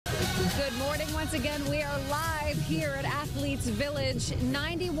Good morning once again. We are live here at Athletes Village.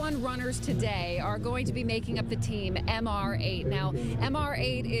 91 runners today are going to be making up the team MR8. Now,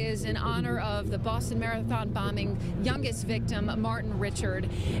 MR8 is in honor of the Boston Marathon bombing youngest victim, Martin Richard.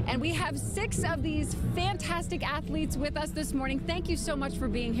 And we have 6 of these fantastic athletes with us this morning. Thank you so much for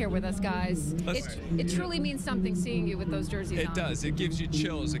being here with us, guys. It truly means something seeing you with those jerseys on. It does. It gives you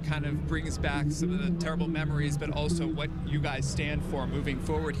chills. It kind of brings back some of the terrible memories, but also what you guys stand for moving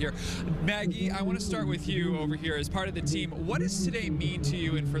forward here. Maggie, I want to start with you over here as part of the team. What does today mean to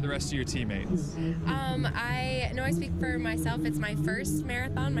you and for the rest of your teammates? I know I speak for myself. It's my first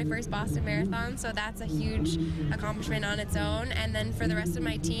marathon, my first Boston Marathon, so that's a huge accomplishment on its own. And then for the rest of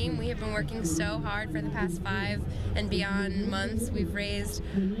my team, we have been working so hard for the past 5 and beyond months. We've raised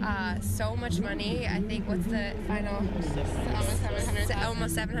so much money. I think, what's the final?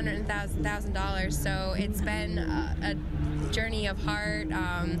 Almost $700,000. So it's been a journey of heart,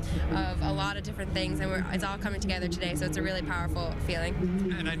 of a lot of different things, and it's all coming together today, so it's a really powerful feeling.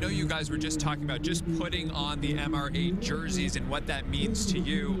 And I know you guys were just talking about just putting on the MR8 jerseys and what that means to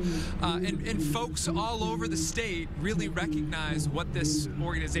you. And folks all over the state really recognize what this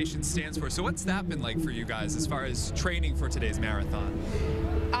organization stands for. So what's that been like for you guys as far as training for today's marathon?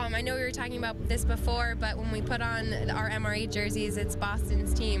 I know we were talking about this before, but when we put on our MR8 jerseys, it's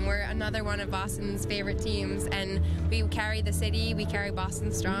Boston's team. We're another one of Boston's favorite teams, and we carry the city, we carry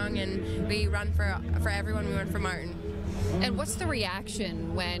Boston strong, and we run for everyone, we run for Martin. And what's the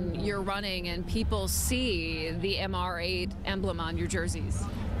reaction when you're running and people see the MR8 emblem on your jerseys?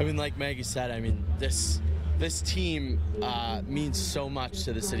 I mean, like Maggie said, I mean, this team means so much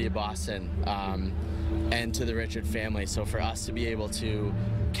to the city of Boston and to the Richard family. So for us to be able to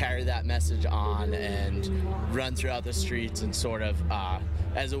carry that message on and run throughout the streets and sort of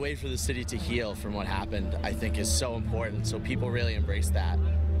as a way for the city to heal from what happened, I think is so important. So people really embrace that,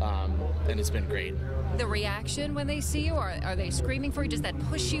 and it's been great. The reaction when they see you, are they screaming for you? Does that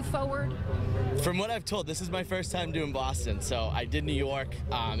push you forward? From what I've told, this is my first time doing Boston, so I did New York.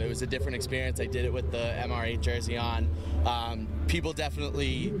 It was a different experience. I did it with the MR8 jersey on. People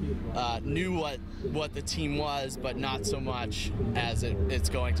definitely knew what the team was, but not so much as it's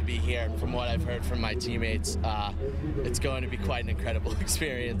going to be here. And from what I've heard from my teammates, it's going to be quite an incredible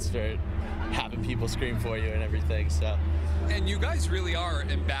experience for having people scream for you and everything. So. And you guys really are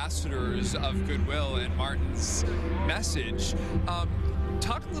ambassadors of goodwill and Martin's message.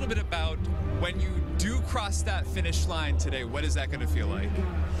 Talk a little bit about when you do cross that finish line today, what is that going to feel like?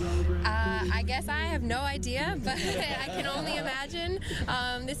 I guess I have no idea, but I can only imagine.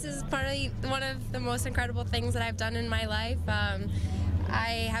 This is probably one of the most incredible things that I've done in my life.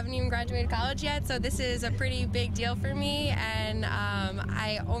 I haven't even graduated college yet, so this is a pretty big deal for me, and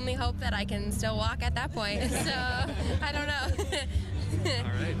I only hope that I can still walk at that point, so I don't know.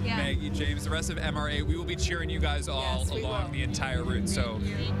 All right, yeah. Maggie, James, the rest of MR8, we will be cheering you guys all along the entire route, so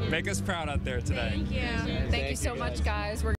make us proud out there today. Thank you. Thank you so much, guys.